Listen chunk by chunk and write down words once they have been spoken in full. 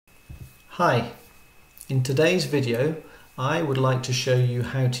Hi, in today's video I would like to show you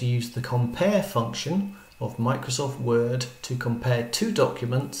how to use the compare function of Microsoft Word to compare two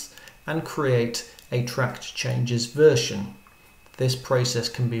documents and create a tracked changes version. This process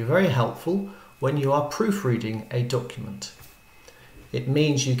can be very helpful when you are proofreading a document. It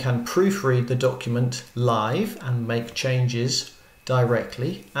means you can proofread the document live and make changes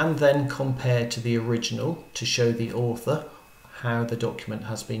directly and then compare to the original to show the author how the document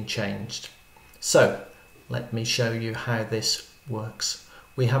has been changed. So let me show you how this works.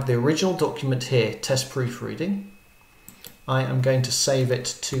 We have the original document here, test proofreading. I am going to save it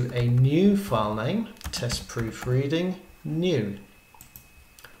to a new file name, test proofreading new.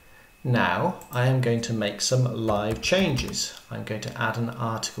 Now I am going to make some live changes. I'm going to add an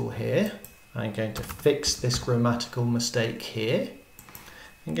article here. I'm going to fix this grammatical mistake here.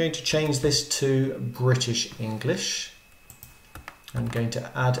 I'm going to change this to British English. I'm going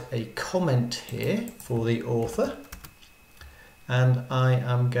to add a comment here for the author, and I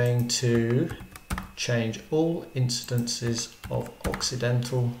am going to change all incidences of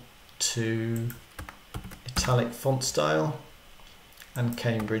Occidental to italic font style and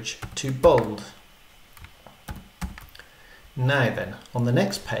Cambridge to bold. Now then, on the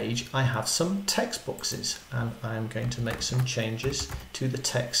next page I have some text boxes and I am going to make some changes to the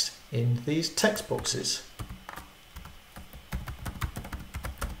text in these text boxes.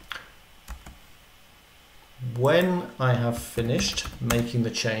 When I have finished making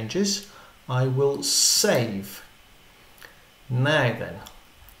the changes, I will save. Now then,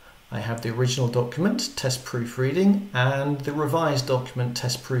 I have the original document, test proofreading, and the revised document,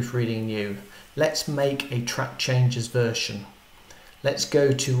 test proofreading new. Let's make a track changes version. Let's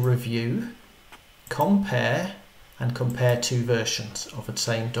go to review, compare, and compare two versions of the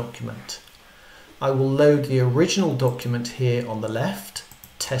same document. I will load the original document here on the left,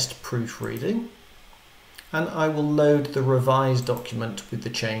 test proofreading, and I will load the revised document with the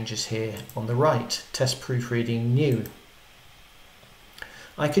changes here on the right, test proofreading new.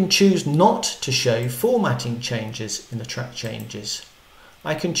 I can choose not to show formatting changes in the track changes.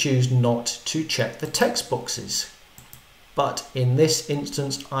 I can choose not to check the text boxes. But in this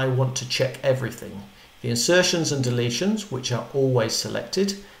instance, I want to check everything. The insertions and deletions, which are always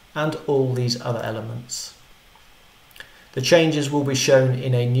selected, and all these other elements. The changes will be shown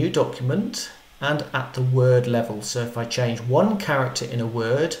in a new document and at the word level. So if I change one character in a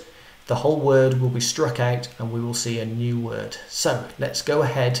word, the whole word will be struck out and we will see a new word. So let's go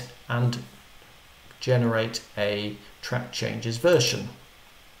ahead and generate a track changes version.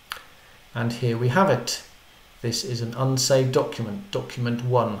 And here we have it. This is an unsaved document, document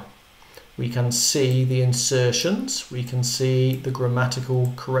 1. We can see the insertions, we can see the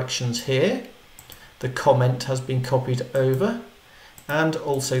grammatical corrections here. The comment has been copied over, and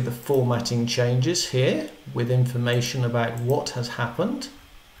also the formatting changes here with information about what has happened.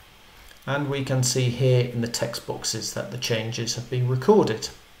 And we can see here in the text boxes that the changes have been recorded.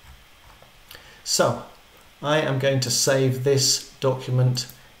 So I am going to save this document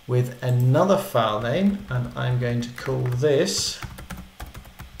with another file name, and I'm going to call this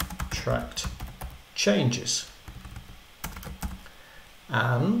tracked changes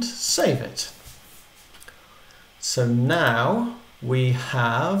and save it. So now we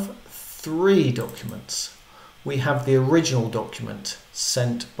have three documents. We have the original document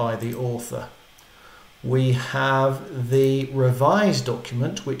sent by the author. We have the revised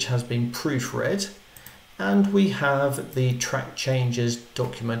document which has been proofread, and we have the track changes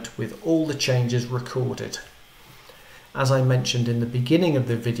document with all the changes recorded. As I mentioned in the beginning of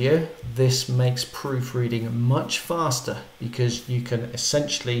the video, this makes proofreading much faster because you can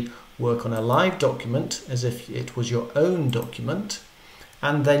essentially work on a live document as if it was your own document,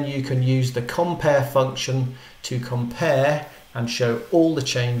 and then you can use the compare function to compare and show all the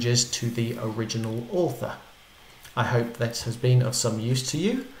changes to the original author. I hope that has been of some use to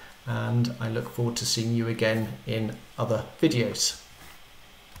you, and I look forward to seeing you again in other videos.